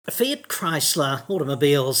Fiat Chrysler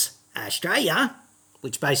Automobiles Australia,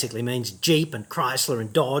 which basically means Jeep and Chrysler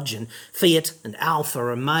and Dodge and Fiat and Alfa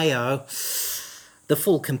Romeo, the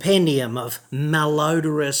full compendium of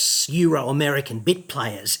malodorous Euro-American bit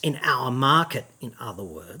players in our market, in other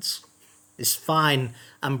words. This fine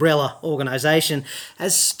umbrella organisation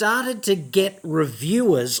has started to get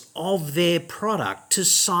reviewers of their product to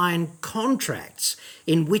sign contracts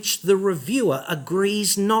in which the reviewer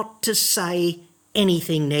agrees not to say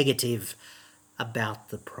anything negative about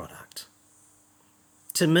the product.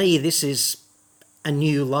 To me, this is a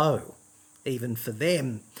new low, even for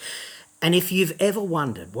them. And if you've ever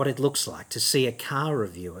wondered what it looks like to see a car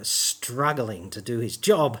reviewer struggling to do his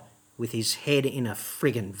job with his head in a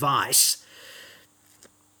friggin' vice,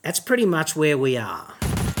 that's pretty much where we are.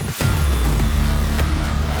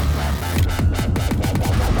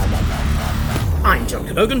 I'm John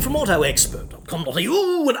Cadogan from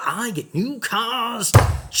AutoExpert.com.au, and I get new cars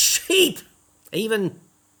cheap. Even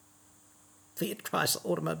Fiat Chrysler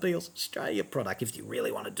Automobiles Australia product, if you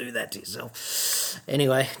really want to do that to yourself.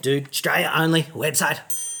 Anyway, dude, Australia only, website,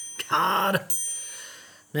 card.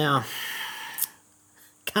 Now,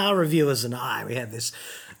 car reviewers and I, we have this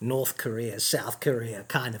North Korea, South Korea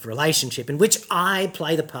kind of relationship in which I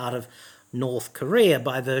play the part of North Korea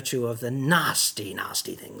by virtue of the nasty,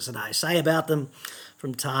 nasty things that I say about them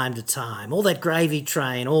from time to time. All that gravy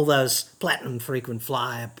train, all those platinum frequent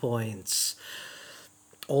flyer points,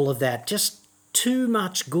 all of that, just too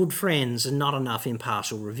much good friends and not enough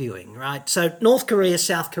impartial reviewing, right? So North Korea,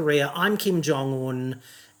 South Korea, I'm Kim Jong-un,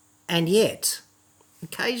 and yet,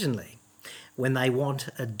 occasionally, when they want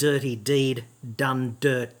a dirty deed done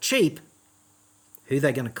dirt cheap, who are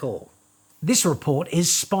they going to call? This report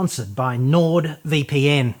is sponsored by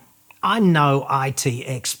NordVPN. I'm no IT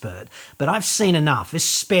expert, but I've seen enough,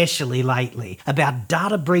 especially lately, about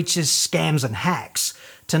data breaches, scams and hacks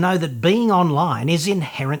to know that being online is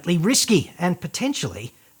inherently risky and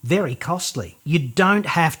potentially very costly. You don't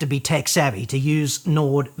have to be tech savvy to use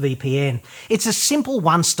NordVPN. It's a simple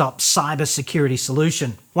one-stop cybersecurity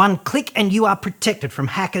solution. One click and you are protected from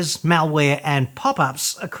hackers, malware and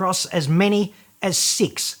pop-ups across as many as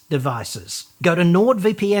 6 devices. Go to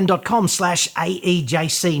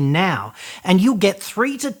nordvpn.com/AEJC now and you'll get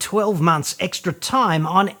 3 to 12 months extra time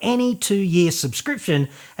on any 2-year subscription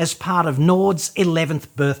as part of Nord's 11th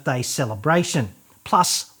birthday celebration.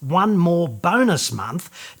 Plus 1 more bonus month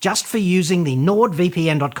just for using the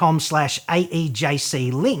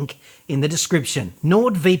nordvpn.com/AEJC link in the description.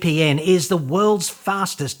 NordVPN is the world's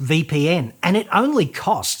fastest VPN and it only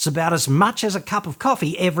costs about as much as a cup of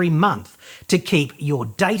coffee every month to keep your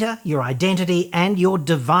data, your identity and your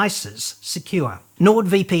devices secure.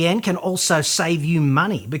 NordVPN can also save you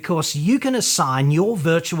money because you can assign your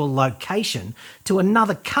virtual location to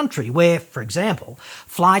another country where, for example,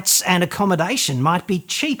 flights and accommodation might be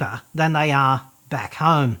cheaper than they are back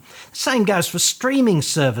home. Same goes for streaming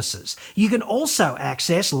services. You can also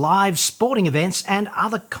access live sporting events and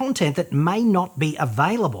other content that may not be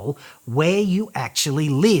available where you actually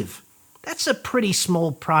live. That's a pretty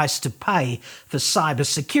small price to pay for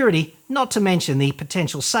cybersecurity, not to mention the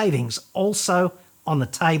potential savings also on the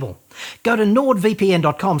table. Go to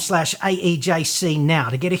nordvpn.com/AEJC now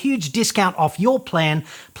to get a huge discount off your plan,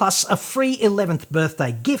 plus a free 11th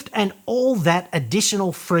birthday gift and all that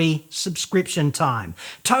additional free subscription time.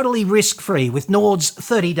 Totally risk-free with Nord's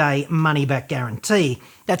 30-day money-back guarantee.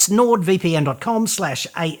 That's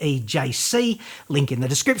nordvpn.com/AEJC, link in the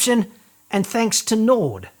description. And thanks to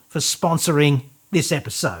Nord for sponsoring this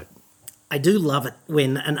episode. I do love it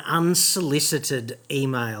when an unsolicited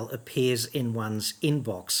email appears in one's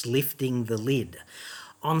inbox, lifting the lid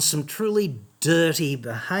on some truly dirty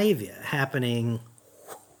behaviour happening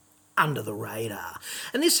under the radar.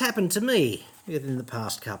 And this happened to me within the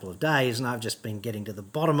past couple of days, and I've just been getting to the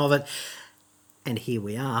bottom of it. And here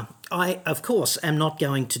we are. I, of course, am not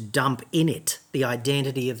going to dump in it the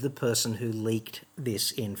identity of the person who leaked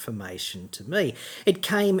this information to me. It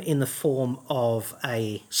came in the form of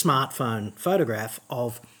a smartphone photograph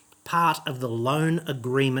of part of the loan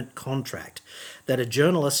agreement contract that a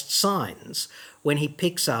journalist signs when he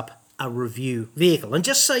picks up a review vehicle. And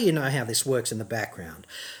just so you know how this works in the background,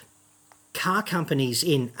 car companies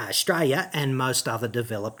in Australia and most other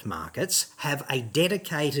developed markets have a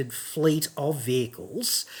dedicated fleet of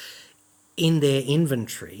vehicles in their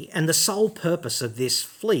inventory, and the sole purpose of this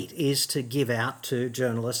fleet is to give out to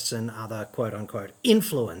journalists and other quote-unquote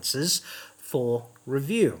influencers for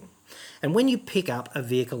review. And when you pick up a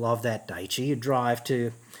vehicle of that nature, you drive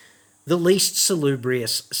to the least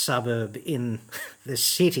salubrious suburb in the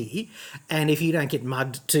city, and if you don't get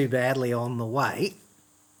mugged too badly on the way,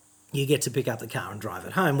 you get to pick up the car and drive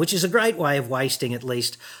it home, which is a great way of wasting at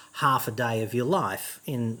least half a day of your life,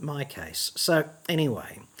 in my case. So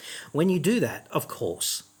anyway, when you do that, of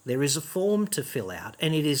course, there is a form to fill out,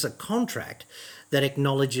 and it is a contract that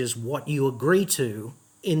acknowledges what you agree to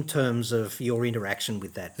in terms of your interaction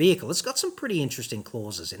with that vehicle. It's got some pretty interesting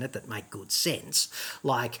clauses in it that make good sense,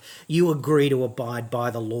 like you agree to abide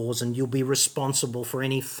by the laws and you'll be responsible for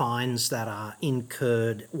any fines that are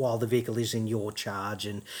incurred while the vehicle is in your charge,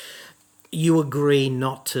 and you agree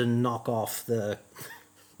not to knock off the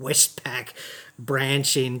Westpac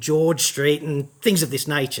branch in George Street and things of this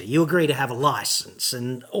nature. You agree to have a license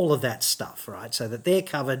and all of that stuff, right? So that they're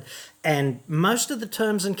covered, and most of the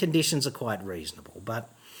terms and conditions are quite reasonable. But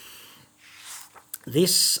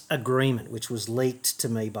this agreement, which was leaked to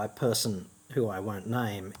me by a person who I won't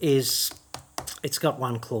name, it's got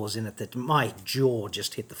one clause in it that my jaw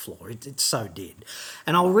just hit the floor. It so did.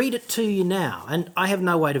 And I'll read it to you now, and I have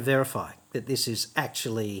no way to verify that this is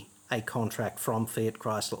actually a contract from Fiat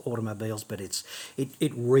Chrysler Automobiles, but it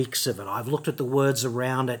reeks of it. I've looked at the words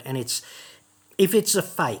around it, and if it's a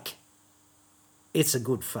fake, it's a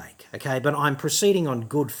good fake, okay? But I'm proceeding on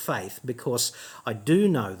good faith because I do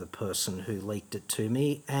know the person who leaked it to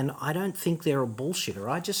me, and I don't think they're a bullshitter.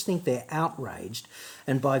 I just think they're outraged,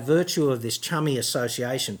 and by virtue of this chummy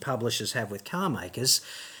association publishers have with car makers,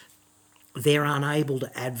 they're unable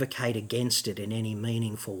to advocate against it in any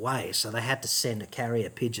meaningful way. So they had to send a carrier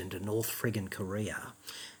pigeon to North friggin' Korea.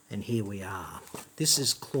 And here we are. This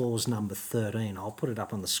is clause number 13. I'll put it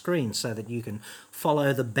up on the screen so that you can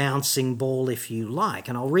follow the bouncing ball if you like.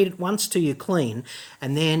 And I'll read it once to you clean,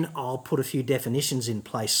 and then I'll put a few definitions in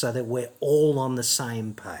place so that we're all on the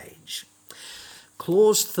same page.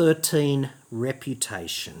 Clause 13,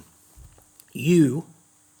 reputation. You,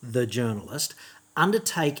 the journalist,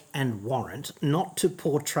 undertake and warrant not to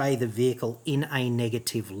portray the vehicle in a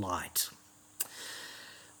negative light,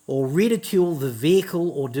 or ridicule the vehicle,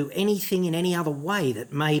 or do anything in any other way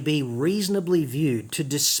that may be reasonably viewed to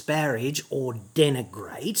disparage or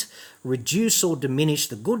denigrate, reduce or diminish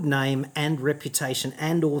the good name and reputation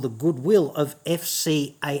and or the goodwill of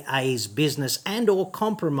FCAA's business, and or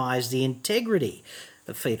compromise the integrity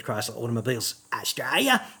of Fiat Chrysler Automobiles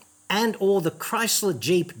Australia and or the Chrysler,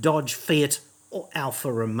 Jeep, Dodge, Fiat or Alfa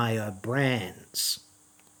Romeo brands.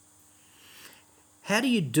 How do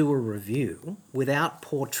you do a review without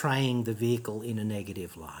portraying the vehicle in a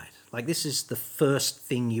negative light? Like, this is the first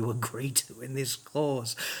thing you agree to in this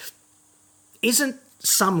clause. Isn't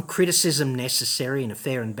some criticism necessary in a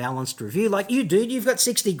fair and balanced review? Like, you dude, you've got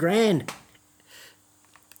 60 grand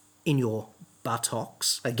in your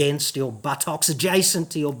buttocks, against your buttocks,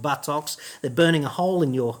 adjacent to your buttocks. They're burning a hole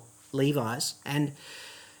in your Levi's, and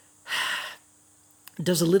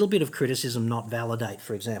does a little bit of criticism not validate,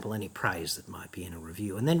 for example, any praise that might be in a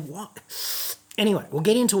review? And then what? Anyway, we'll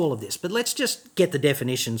get into all of this, but let's just get the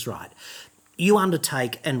definitions right. You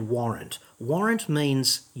undertake and warrant. Warrant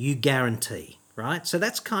means you guarantee, right? So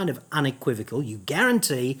that's kind of unequivocal. You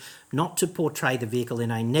guarantee not to portray the vehicle in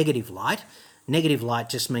a negative light. Negative light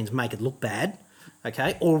just means make it look bad,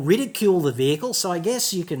 okay? Or ridicule the vehicle. So I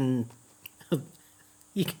guess you can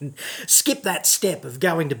skip that step of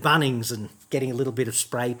going to Bunnings and getting a little bit of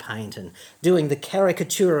spray paint and doing the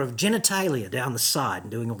caricature of genitalia down the side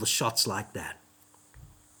and doing all the shots like that.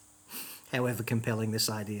 However compelling this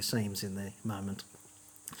idea seems in the moment.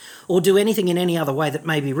 Or do anything in any other way that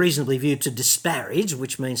may be reasonably viewed to disparage,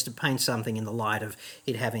 which means to paint something in the light of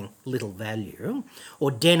it having little value.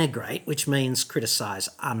 Or denigrate, which means criticise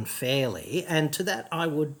unfairly. And to that I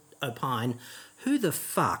would opine, who the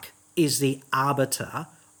fuck is the arbiter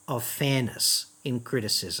of fairness in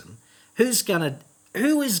criticism? Who is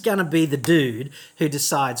gonna be the dude who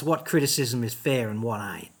decides what criticism is fair and what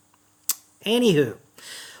ain't? Anywho,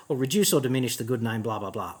 or reduce or diminish the good name, blah,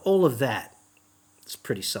 blah, blah. All of that is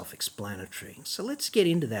pretty self-explanatory. So let's get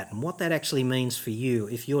into that and what that actually means for you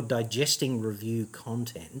if you're digesting review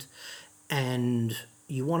content and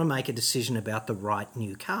you want to make a decision about the right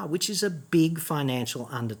new car, which is a big financial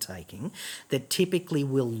undertaking that typically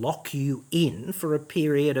will lock you in for a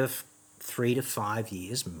period of 3 to 5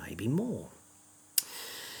 years, maybe more.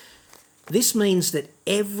 This means that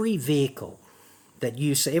every vehicle that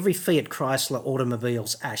you see, every Fiat Chrysler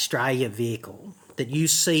Automobiles Australia vehicle that you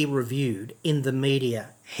see reviewed in the media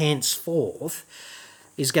henceforth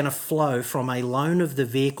is going to flow from a loan of the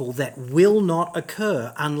vehicle that will not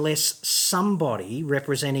occur unless somebody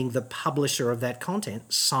representing the publisher of that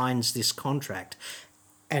content signs this contract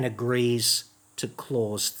and agrees to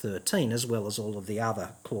clause 13, as well as all of the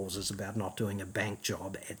other clauses about not doing a bank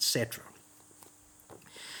job, etc.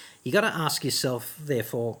 You got to ask yourself,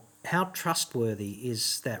 therefore, how trustworthy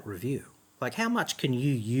is that review? Like, how much can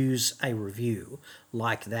you use a review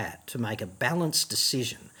like that to make a balanced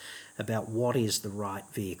decision about what is the right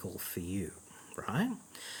vehicle for you, right?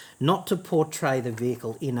 Not to portray the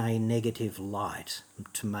vehicle in a negative light,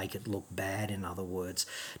 to make it look bad, in other words.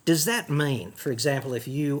 Does that mean, for example, if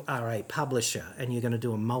you are a publisher and you're going to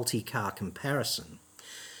do a multi-car comparison,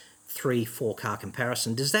 3-4 car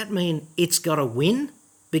comparison, does that mean it's got to win?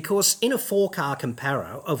 Because in a 4-car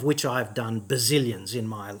comparo, of which I've done bazillions in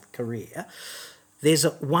my career, there's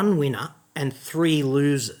one winner and 3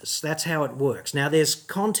 losers. That's how it works. Now, there's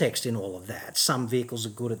context in all of that. Some vehicles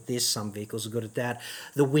are good at this, some vehicles are good at that.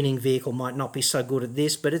 The winning vehicle might not be so good at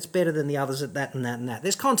this, but it's better than the others at that and that and that.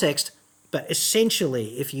 There's context, but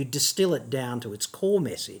essentially, if you distill it down to its core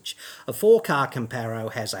message, a 4-car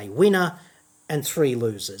comparo has a winner and 3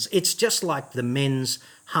 losers. It's just like the men's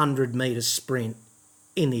 100-metre sprint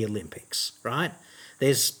in the Olympics, right?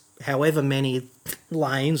 There's however many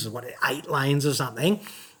lanes, 8 lanes or something.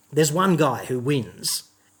 There's one guy who wins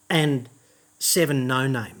and 7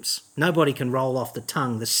 no-names. Nobody can roll off the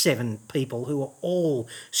tongue the 7 people who are all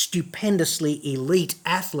stupendously elite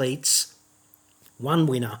athletes. 1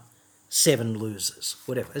 winner, 7 losers,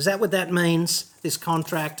 whatever. Is that what that means, this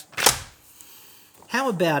contract? How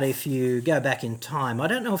about if you go back in time? I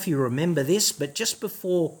don't know if you remember this, but just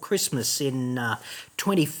before Christmas in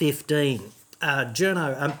 2015,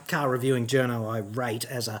 a car reviewing journo I rate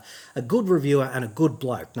as a good reviewer and a good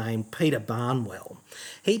bloke named Peter Barnwell,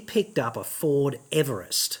 he picked up a Ford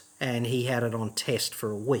Everest and he had it on test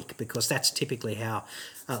for a week, because that's typically how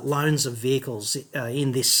loans of vehicles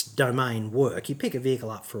in this domain work. You pick a vehicle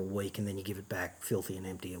up for a week and then you give it back filthy and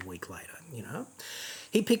empty a week later, you know.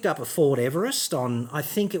 He picked up a Ford Everest on, I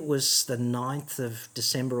think it was the 9th of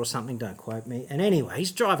December or something, don't quote me. And anyway,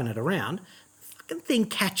 he's driving it around. The fucking thing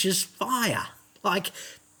catches fire.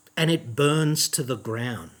 And it burns to the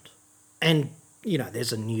ground. And, you know,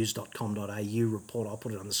 there's a news.com.au report. I'll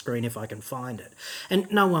put it on the screen if I can find it.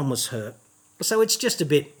 And no one was hurt. So it's just a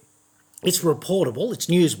bit... It's reportable, it's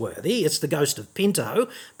newsworthy, it's the ghost of Pinto,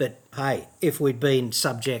 but hey, if we'd been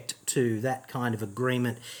subject to that kind of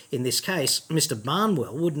agreement in this case, Mr.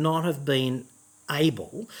 Barnwell would not have been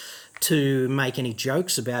able to make any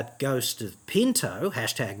jokes about ghost of Pinto,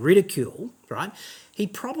 #ridicule, right? He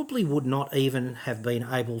probably would not even have been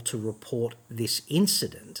able to report this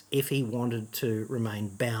incident if he wanted to remain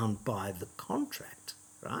bound by the contract,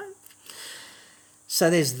 right? So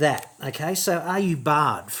there's that, okay? So are you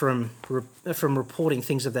barred from reporting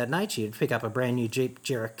things of that nature? You'd pick up a brand new Jeep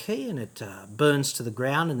Cherokee and it burns to the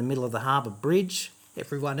ground in the middle of the harbour bridge.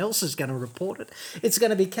 Everyone else is going to report it. It's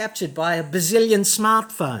going to be captured by a bazillion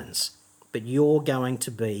smartphones. But you're going to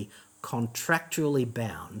be contractually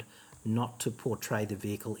bound not to portray the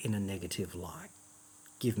vehicle in a negative light.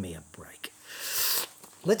 Give me a break.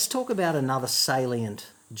 Let's talk about another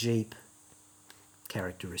salient Jeep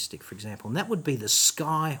characteristic, for example, and that would be the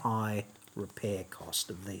sky-high repair cost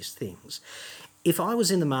of these things. If I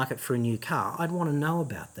was in the market for a new car, I'd want to know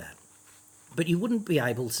about that. But you wouldn't be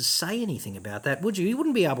able to say anything about that, would you? You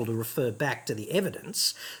wouldn't be able to refer back to the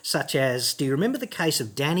evidence, such as, do you remember the case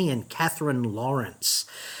of Danny and Catherine Lawrence?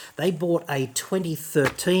 They bought a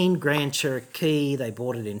 2013 Grand Cherokee. They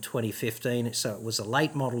bought it in 2015, so it was a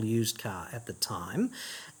late model used car at the time.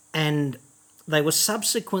 And they were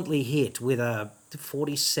subsequently hit with a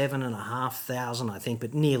 $47,500, I think,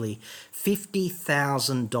 but nearly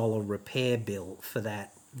 $50,000 repair bill for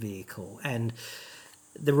that vehicle. And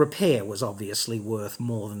the repair was obviously worth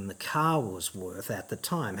more than the car was worth at the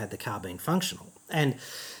time, had the car been functional. And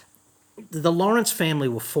the Lawrence family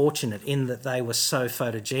were fortunate in that they were so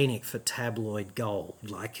photogenic for tabloid gold.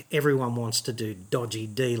 Like, everyone wants to do dodgy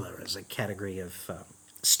dealer as a category of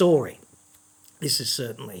story. This is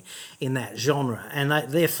certainly in that genre. And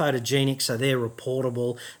they're photogenic, so they're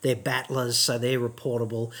reportable. They're battlers, so they're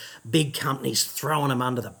reportable. Big companies throwing them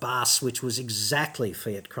under the bus, which was exactly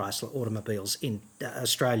Fiat Chrysler Automobiles in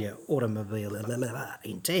Australia automobile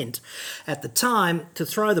intent at the time, to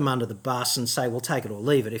throw them under the bus and say, well, take it or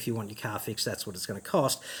leave it. If you want your car fixed, that's what it's going to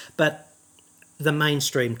cost. But the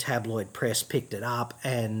mainstream tabloid press picked it up,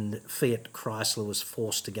 and Fiat Chrysler was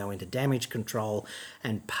forced to go into damage control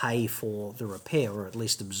and pay for the repair, or at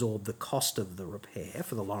least absorb the cost of the repair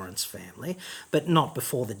for the Lawrence family, but not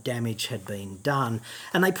before the damage had been done.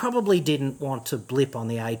 And they probably didn't want to blip on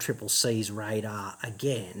the ACCC's radar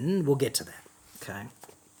again. We'll get to that, okay?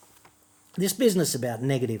 This business about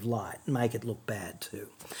negative light, make it look bad too.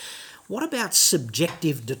 What about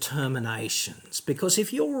subjective determinations? Because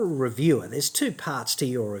if you're a reviewer, there's 2 parts to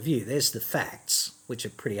your review. There's the facts, which are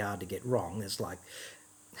pretty hard to get wrong. There's like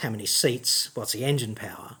how many seats, what's the engine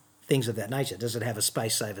power, things of that nature. Does it have a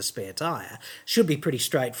space saver spare tyre? Should be pretty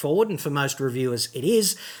straightforward, and for most reviewers it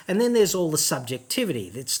is. And then there's all the subjectivity.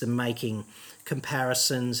 It's the making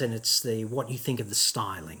comparisons, and it's the what you think of the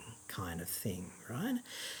styling kind of thing, right?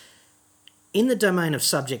 In the domain of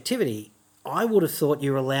subjectivity, I would have thought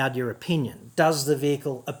you're allowed your opinion. Does the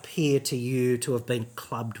vehicle appear to you to have been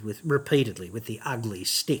clubbed with repeatedly with the ugly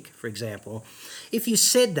stick, for example? If you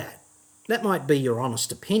said that, that might be your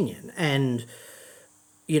honest opinion, and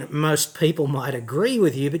most people might agree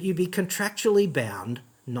with you, but you'd be contractually bound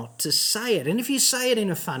not to say it. And if you say it in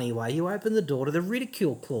a funny way, you open the door to the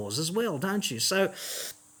ridicule clause as well, don't you? So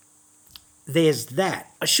there's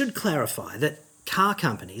that. I should clarify that car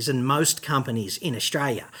companies and most companies in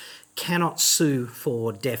Australia cannot sue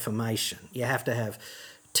for defamation. You have to have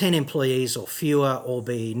 10 employees or fewer or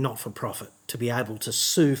be not-for-profit to be able to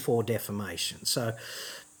sue for defamation. So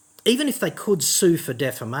even if they could sue for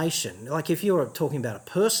defamation, like if you're talking about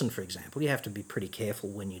a person, for example, you have to be pretty careful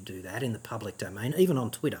when you do that in the public domain, even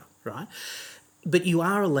on Twitter, right? But you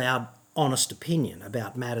are allowed honest opinion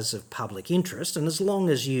about matters of public interest, and as long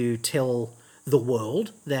as you tell the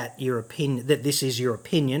world that that this is your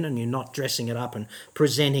opinion and you're not dressing it up and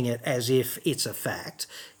presenting it as if it's a fact,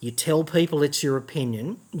 you tell people it's your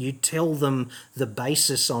opinion, you tell them the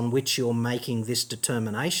basis on which you're making this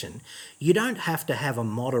determination. You don't have to have a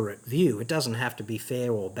moderate view. It doesn't have to be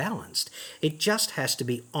fair or balanced. It just has to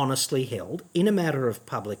be honestly held in a matter of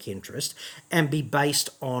public interest and be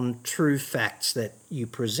based on true facts that you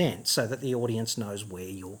present so that the audience knows where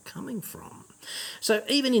you're coming from. So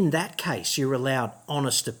even in that case, you're allowed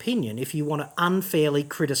honest opinion if you want to unfairly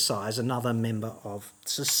criticise another member of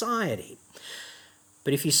society.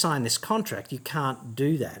 But if you sign this contract, you can't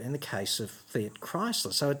do that in the case of Fiat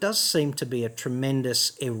Chrysler. So it does seem to be a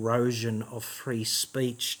tremendous erosion of free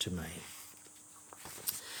speech to me.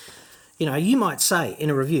 You might say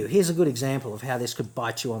in a review, here's a good example of how this could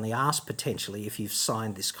bite you on the arse potentially if you've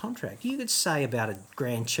signed this contract. You could say about a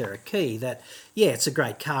Grand Cherokee that, yeah, it's a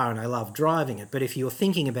great car and I love driving it, but if you're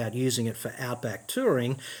thinking about using it for outback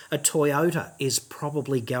touring, a Toyota is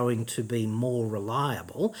probably going to be more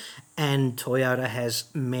reliable, and Toyota has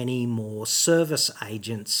many more service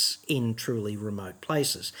agents in truly remote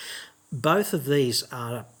places. Both of these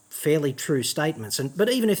are fairly true statements, but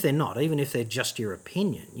even if they're not, even if they're just your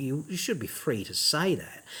opinion, you should be free to say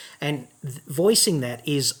that. And voicing that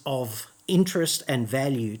is of interest and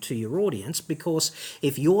value to your audience, because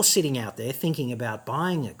if you're sitting out there thinking about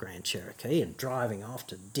buying a Grand Cherokee and driving off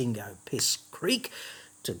to Dingo Piss Creek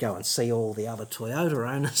to go and see all the other Toyota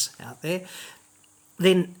owners out there,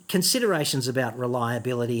 then considerations about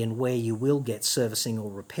reliability and where you will get servicing or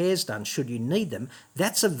repairs done should you need them,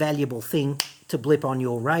 that's a valuable thing to blip on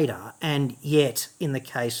your radar. And yet, in the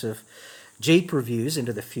case of Jeep reviews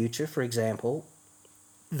into the future, for example,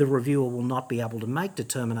 the reviewer will not be able to make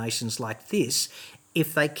determinations like this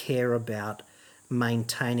if they care about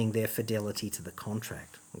maintaining their fidelity to the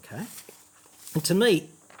contract, okay? And to me,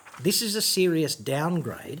 this is a serious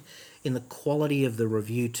downgrade in the quality of the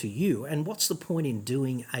review to you. And what's the point in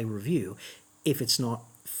doing a review if it's not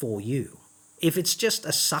for you? If it's just a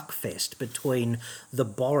suckfest between the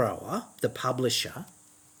borrower, the publisher,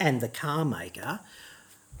 and the car maker,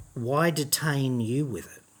 why detain you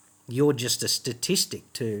with it? You're just a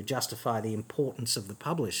statistic to justify the importance of the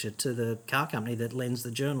publisher to the car company that lends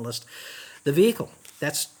the journalist the vehicle.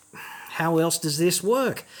 How else does this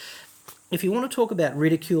work? If you want to talk about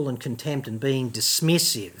ridicule and contempt and being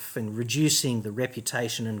dismissive and reducing the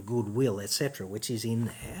reputation and goodwill, etc., which is in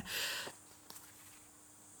there,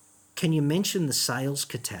 can you mention the sales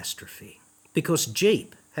catastrophe? Because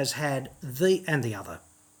Jeep has had and the other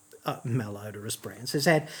malodorous brands, has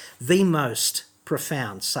had the most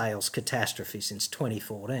profound sales catastrophe since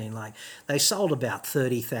 2014. Like, they sold about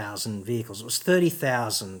 30,000 vehicles. It was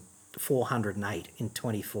 30,408 in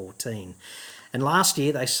 2014. And last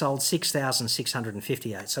year they sold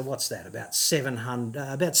 6,658. So what's that? About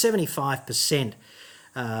 75%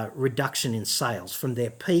 reduction in sales from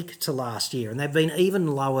their peak to last year. And they've been even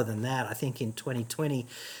lower than that. I think in 2020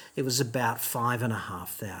 it was about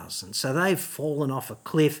 5,500. So they've fallen off a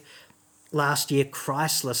cliff. Last year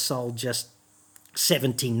Chrysler sold just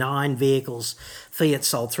 79 vehicles, Fiat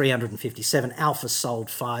sold 357, Alfa sold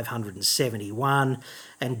 571,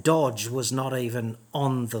 and Dodge was not even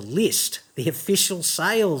on the list, the official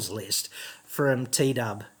sales list from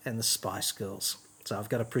T-Dub and the Spice Girls. So I've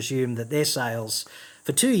got to presume that their sales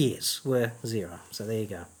for 2 years were zero. So there you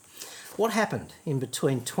go. What happened in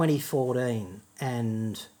between 2014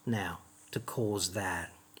 and now to cause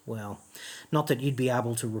that? Well, not that you'd be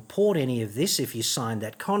able to report any of this if you signed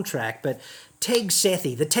that contract, but Teg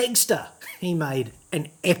Sethi, the Tegster, he made an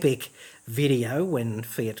epic video when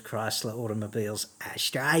Fiat Chrysler Automobiles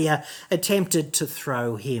Australia attempted to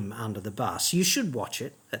throw him under the bus. You should watch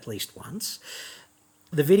it at least once.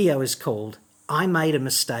 The video is called "I Made a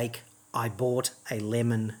Mistake, I Bought a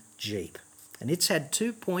Lemon Jeep." And it's had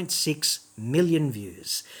 2.6 million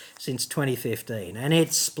views since 2015, and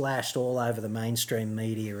it's splashed all over the mainstream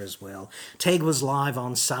media as well. Teg was live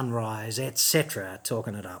on Sunrise, etc.,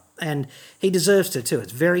 talking it up. And he deserves to too.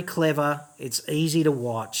 It's very clever, it's easy to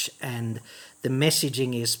watch, and the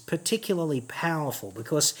messaging is particularly powerful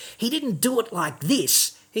because he didn't do it like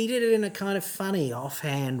this. He did it in a kind of funny,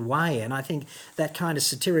 offhand way, and I think that kind of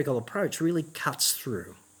satirical approach really cuts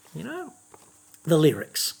through. You know, the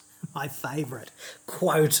lyrics. My favourite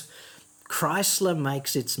quote, "Chrysler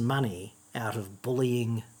makes its money out of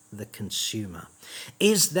bullying the consumer."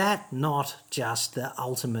 Is that not just the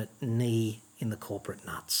ultimate knee in the corporate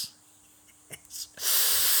nuts?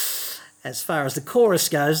 Yes. As far as the chorus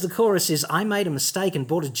goes, the chorus is, "I made a mistake and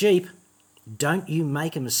bought a Jeep. Don't you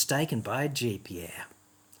make a mistake and buy a Jeep, yeah."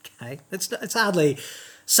 Okay, it's hardly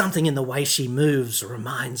something in the way she moves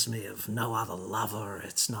reminds me of no other lover.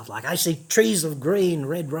 It's not like I see trees of green,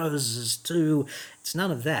 red roses too. It's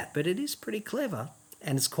none of that, but it is pretty clever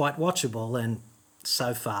and it's quite watchable, and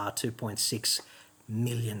so far 2.6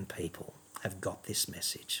 million people have got this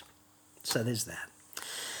message. So there's that.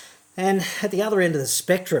 And at the other end of the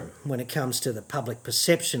spectrum, when it comes to the public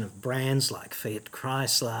perception of brands like Fiat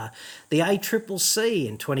Chrysler, the ACCC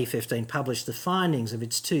in 2015 published the findings of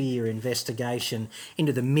its 2-year investigation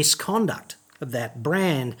into the misconduct of that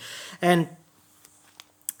brand. And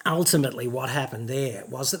ultimately what happened there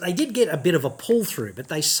was that they did get a bit of a pull-through, but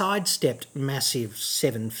they sidestepped massive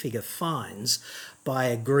 7-figure fines by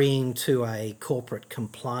agreeing to a corporate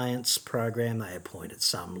compliance program. They appointed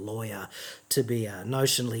some lawyer to be a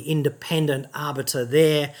notionally independent arbiter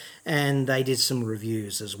there, and they did some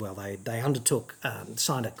reviews as well. They undertook,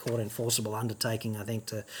 signed a court enforceable undertaking, I think,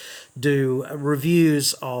 to do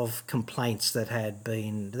reviews of complaints that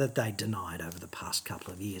they denied over the past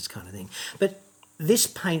couple of years, kind of thing. But this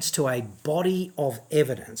paints to a body of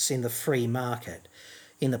evidence in the free market,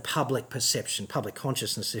 in the public perception, public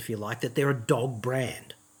consciousness, if you like, that they're a dog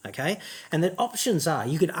brand, okay? And that options are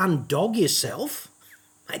you could undog yourself,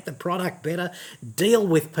 make the product better, deal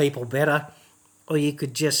with people better, or you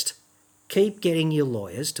could just keep getting your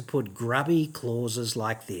lawyers to put grubby clauses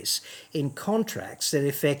like this in contracts that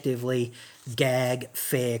effectively gag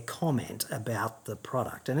fair comment about the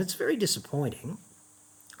product. And it's very disappointing,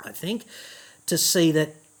 I think, to see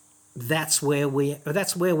that that's where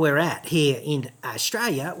we're at here in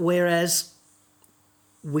Australia, whereas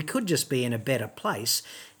we could just be in a better place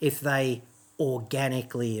if they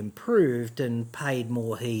organically improved and paid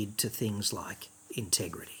more heed to things like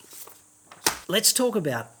integrity. Let's talk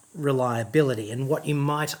about reliability and what you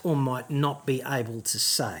might or might not be able to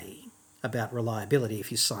say about reliability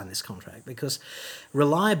if you sign this contract, because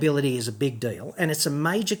reliability is a big deal and it's a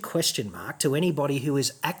major question mark to anybody who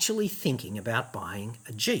is actually thinking about buying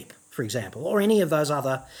a Jeep, for example, or any of those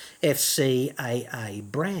other FCAA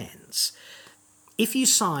brands. If you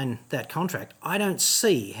sign that contract, I don't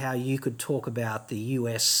see how you could talk about the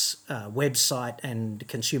US website and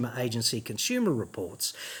consumer agency Consumer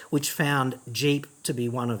Reports, which found Jeep to be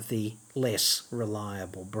one of the less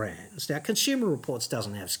reliable brands. Now, Consumer Reports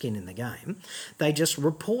doesn't have skin in the game. They just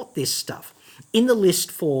report this stuff. In the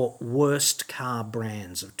list for worst car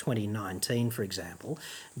brands of 2019, for example,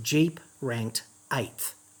 Jeep ranked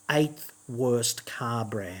 8th worst car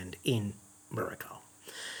brand in America,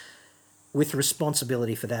 with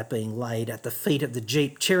responsibility for that being laid at the feet of the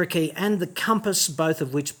Jeep Cherokee and the Compass, both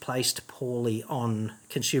of which placed poorly on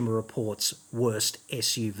Consumer Reports' worst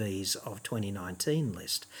SUVs of 2019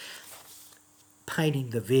 list, painting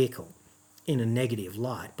the vehicle in a negative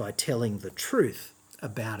light by telling the truth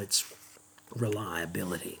about its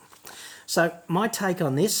reliability. So my take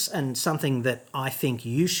on this, and something that I think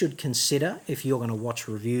you should consider if you're going to watch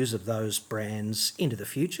reviews of those brands into the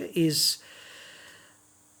future, is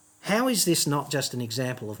how is this not just an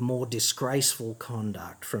example of more disgraceful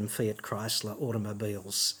conduct from Fiat Chrysler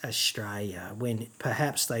Automobiles Australia, when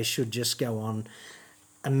perhaps they should just go on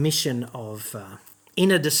a mission of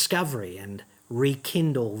inner discovery and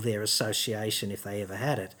rekindle their association, if they ever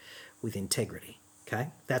had it, with integrity? Okay,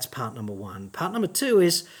 that's part number one. Part number two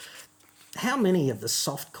is, how many of the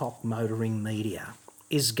soft-cock motoring media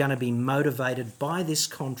is going to be motivated by this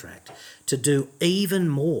contract to do even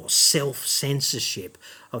more self-censorship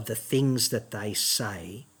of the things that they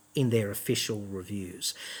say in their official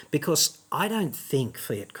reviews, because I don't think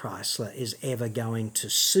Fiat Chrysler is ever going to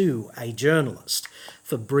sue a journalist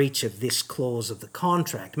for breach of this clause of the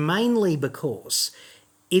contract, mainly because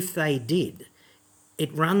if they did,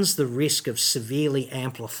 it runs the risk of severely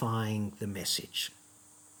amplifying the message,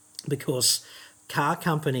 because car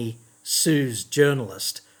company sues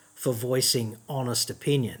journalist for voicing honest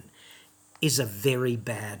opinion is a very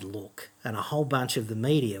bad look, and a whole bunch of the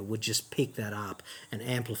media would just pick that up and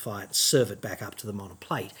amplify it, serve it back up to them on a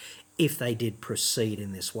plate if they did proceed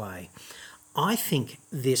in this way. I think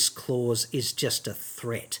this clause is just a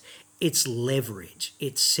threat. It's leverage.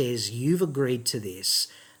 It says you've agreed to this,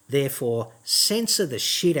 therefore censor the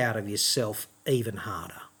shit out of yourself even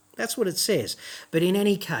harder. That's what it says. But in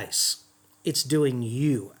any case, it's doing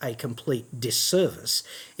you a complete disservice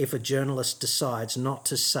if a journalist decides not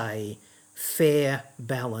to say fair,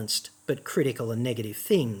 balanced, but critical and negative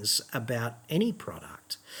things about any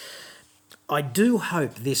product. I do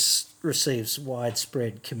hope this receives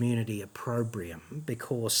widespread community opprobrium,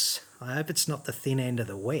 because I hope it's not the thin end of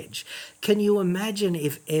the wedge. Can you imagine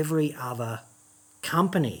if every other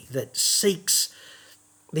company that seeks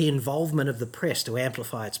the involvement of the press to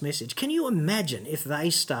amplify its message, can you imagine if they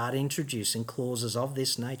start introducing clauses of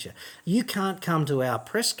this nature? You can't come to our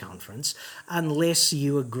press conference unless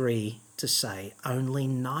you agree to say only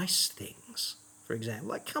nice things, for example.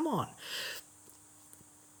 Like, come on.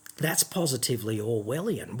 That's positively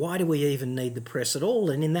Orwellian. Why do we even need the press at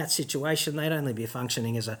all? And in that situation, they'd only be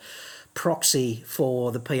functioning as a proxy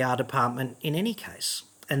for the PR department in any case.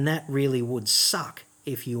 And that really would suck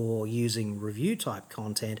if you're using review-type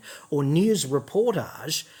content or news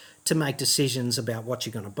reportage to make decisions about what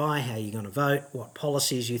you're going to buy, how you're going to vote, what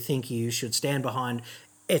policies you think you should stand behind,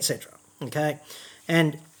 etc. Okay?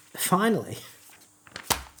 And finally,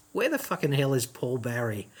 where the fucking hell is Paul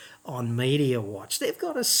Barry on Media Watch? They've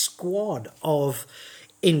got a squad of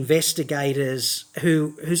investigators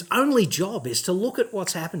whose only job is to look at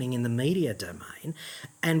what's happening in the media domain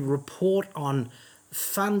and report on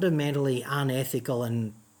fundamentally unethical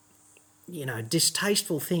and,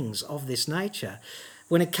 distasteful things of this nature.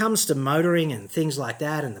 When it comes to motoring and things like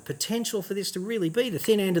that, and the potential for this to really be the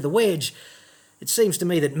thin end of the wedge, it seems to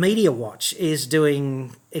me that Media Watch is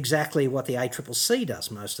doing exactly what the ACCC does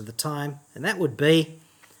most of the time, and that would be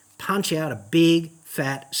punch out a big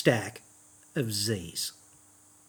fat stack of Z's.